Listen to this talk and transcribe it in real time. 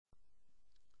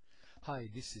Hi,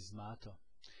 this is Mato.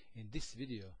 In this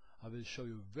video I will show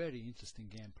you a very interesting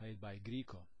game played by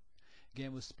Greco.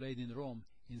 Game was played in Rome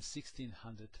in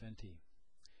 1620.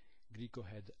 Greco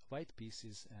had white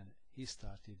pieces and he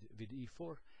started with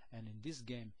e4, and in this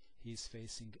game he is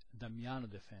facing Damiano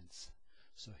Defence.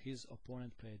 So his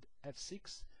opponent played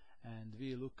f6, and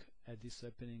we look at this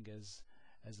opening as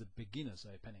a beginner's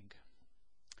opening.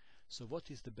 So what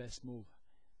is the best move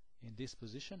in this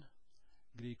position?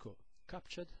 Greco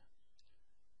captured,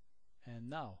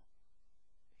 and now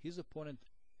his opponent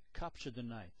captured the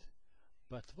knight.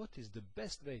 But what is the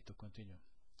best way to continue?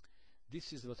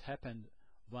 This is what happened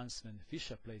once when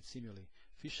Fischer played similarly.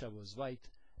 Fischer was white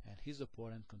and his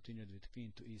opponent continued with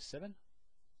queen to e7,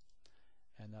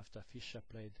 and after Fischer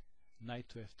played knight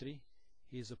to f3,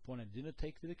 his opponent didn't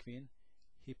take with the queen.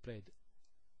 He played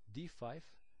d5,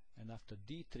 and after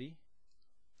d3,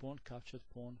 pawn captured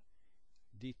pawn,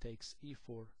 d takes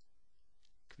e4,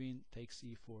 queen takes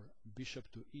e4, bishop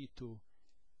to e2.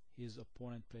 His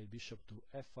opponent played bishop to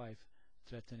f5,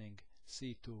 threatening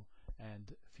c2,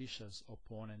 and Fischer's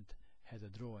opponent had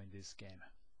a draw in this game.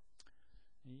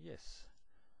 Yes,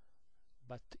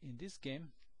 but in this game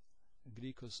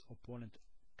Greco's opponent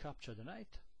captured the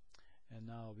knight, and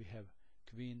now we have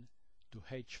queen to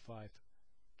h5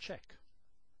 check.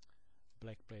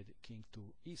 Black played king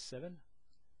to e7,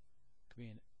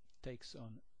 queen takes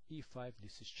on e5,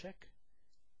 this is check,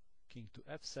 king to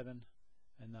f7,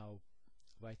 and now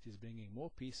white is bringing more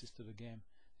pieces to the game.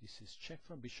 This is check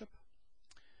from bishop.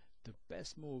 The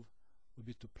best move would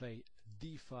be to play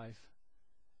d5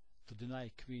 to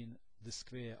deny queen the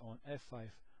square on f5,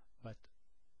 but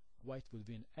white would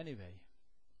win anyway.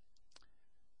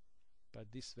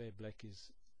 But this way black is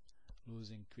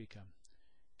losing quicker.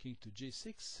 King to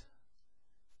g6,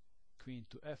 queen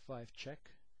to f5 check,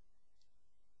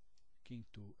 king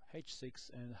to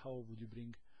h6, and how would you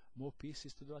bring more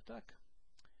pieces to the attack?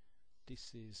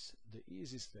 This is the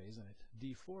easiest way, isn't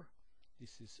it? d4,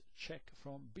 this is check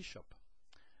from bishop.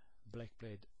 Black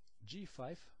played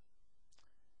g5,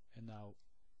 and now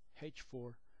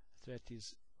h4, threat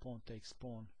is pawn takes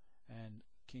pawn, and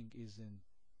king is in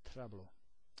trouble.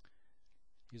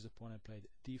 His opponent played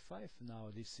d5, now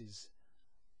this is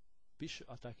bishop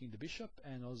attacking the bishop,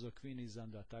 and also queen is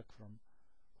under attack from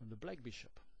the black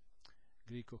bishop.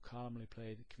 Greco calmly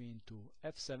played queen to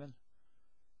f7,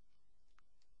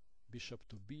 bishop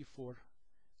to b4,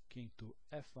 king to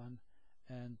f1,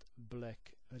 and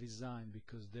black resigned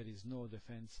because there is no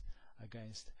defense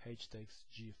against h takes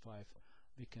g5.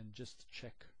 We can just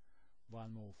check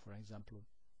one move, for example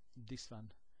this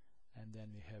one, and then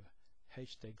we have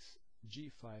h takes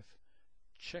g5,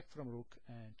 check from rook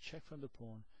and check from the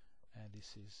pawn, and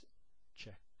this is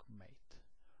checkmate.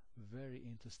 Very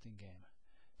interesting game.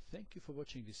 Thank you for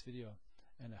watching this video,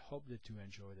 and I hope that you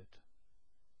enjoyed it.